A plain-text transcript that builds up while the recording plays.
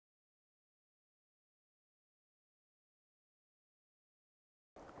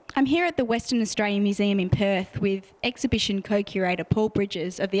I'm here at the Western Australian Museum in Perth with exhibition co-curator Paul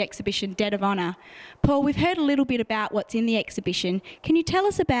Bridges of the exhibition Debt of Honour. Paul, we've heard a little bit about what's in the exhibition. Can you tell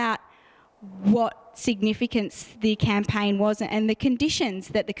us about what significance the campaign was and the conditions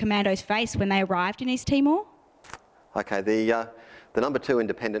that the commandos faced when they arrived in East Timor? Okay, the number 2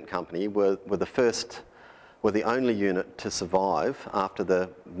 independent company were the only unit to survive after the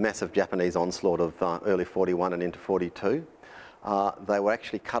massive Japanese onslaught of early 41 and into 42. They were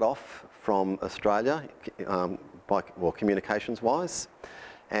actually cut off from Australia communications-wise,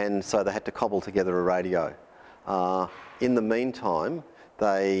 and so they had to cobble together a radio. In the meantime,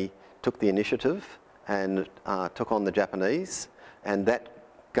 they took the initiative and took on the Japanese, and that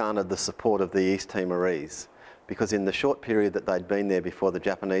garnered the support of the East Timorese, because in the short period that they'd been there before the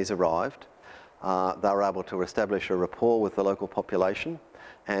Japanese arrived, they were able to establish a rapport with the local population,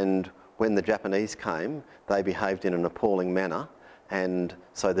 and when the Japanese came, they behaved in an appalling manner, and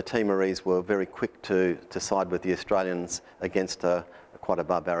so the Timorese were very quick to side with the Australians against quite a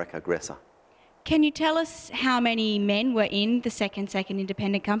barbaric aggressor. Can you tell us how many men were in the second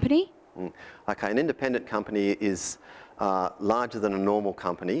independent company? Okay, an independent company is larger than a normal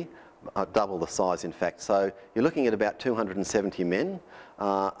company, double the size in fact. So you're looking at about 270 men.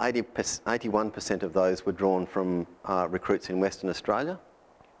 81% of those were drawn from recruits in Western Australia.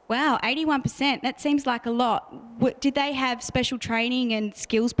 Wow, 81%, that seems like a lot. Did they have special training and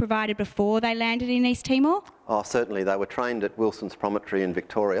skills provided before they landed in East Timor? Oh, certainly. They were trained at Wilson's Promontory in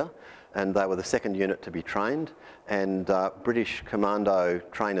Victoria, and they were the second unit to be trained, and British commando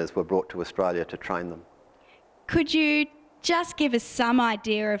trainers were brought to Australia to train them. Could you just give us some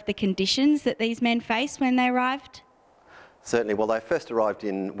idea of the conditions that these men faced when they arrived? Certainly. Well, they first arrived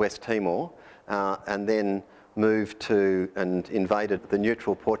in West Timor and then moved to and invaded the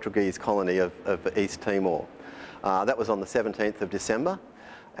neutral Portuguese colony of East Timor. That was on the 17th of December,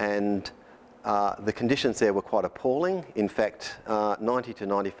 and the conditions there were quite appalling. In fact, 90 to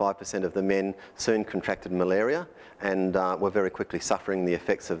 95% of the men soon contracted malaria and were very quickly suffering the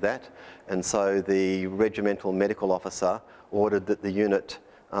effects of that. And so the regimental medical officer ordered that the unit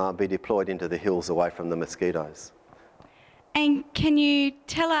be deployed into the hills away from the mosquitoes. And can you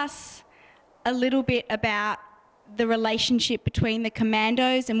tell us a little bit about the relationship between the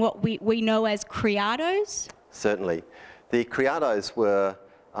commandos and what we know as criados? Certainly. The criados were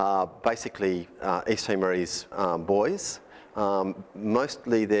basically East Timorese boys.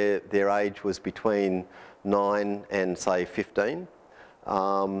 Mostly their age was between 9 and say 15.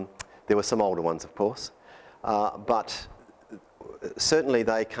 There were some older ones, of course. But certainly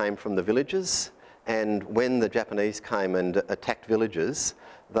they came from the villages, and when the Japanese came and attacked villages,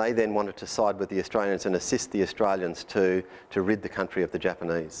 they then wanted to side with the Australians and assist the Australians to rid the country of the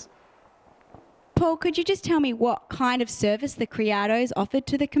Japanese. Paul, could you just tell me what kind of service the criados offered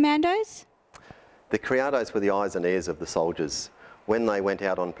to the commandos? The criados were the eyes and ears of the soldiers. When they went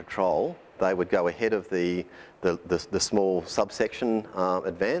out on patrol, they would go ahead of the small subsection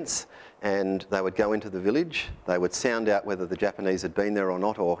advance, and they would go into the village. They would sound out whether the Japanese had been there or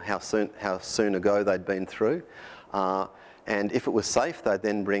not, or how soon ago they'd been through. And if it was safe, they'd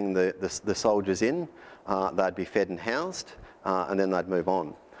then bring the soldiers in. They'd be fed and housed, and then they'd move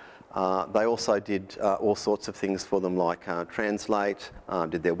on. They also did all sorts of things for them, like translate,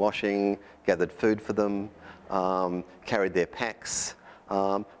 did their washing, gathered food for them, carried their packs.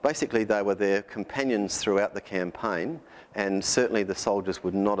 Basically, they were their companions throughout the campaign, and certainly the soldiers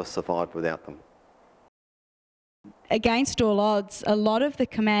would not have survived without them. Against all odds, a lot of the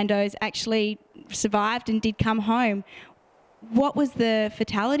commandos actually survived and did come home. What was the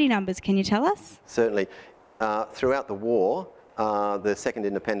fatality numbers? Can you tell us? Certainly. Throughout the war, the second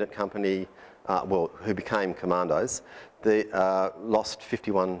independent company, who became commandos, they lost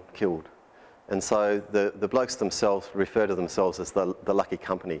 51 killed. And so the blokes themselves refer to themselves as the lucky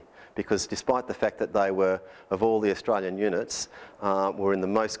company, because despite the fact that they were, of all the Australian units, were in the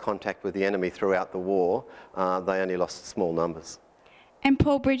most contact with the enemy throughout the war, they only lost small numbers. And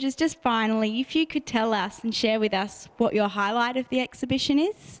Paul Bridges, just finally, if you could tell us and share with us what your highlight of the exhibition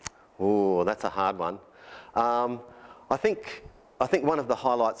is? Oh, that's a hard one. I think one of the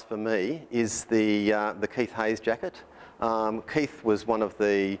highlights for me is the Keith Hayes jacket. Keith was one of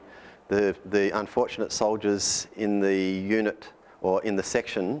the unfortunate soldiers in the unit, or in the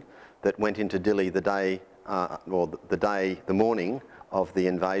section, that went into Dili the morning of the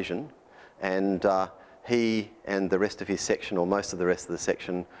invasion, and he and the rest of his section, or most of the rest of the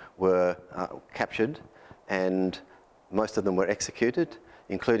section, were captured, and most of them were executed,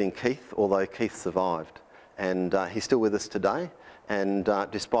 including Keith, although Keith survived. And he's still with us today, and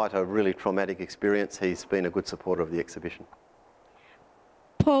despite a really traumatic experience, he's been a good supporter of the exhibition.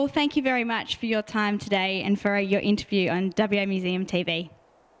 Paul, thank you very much for your time today and for your interview on WA Museum TV.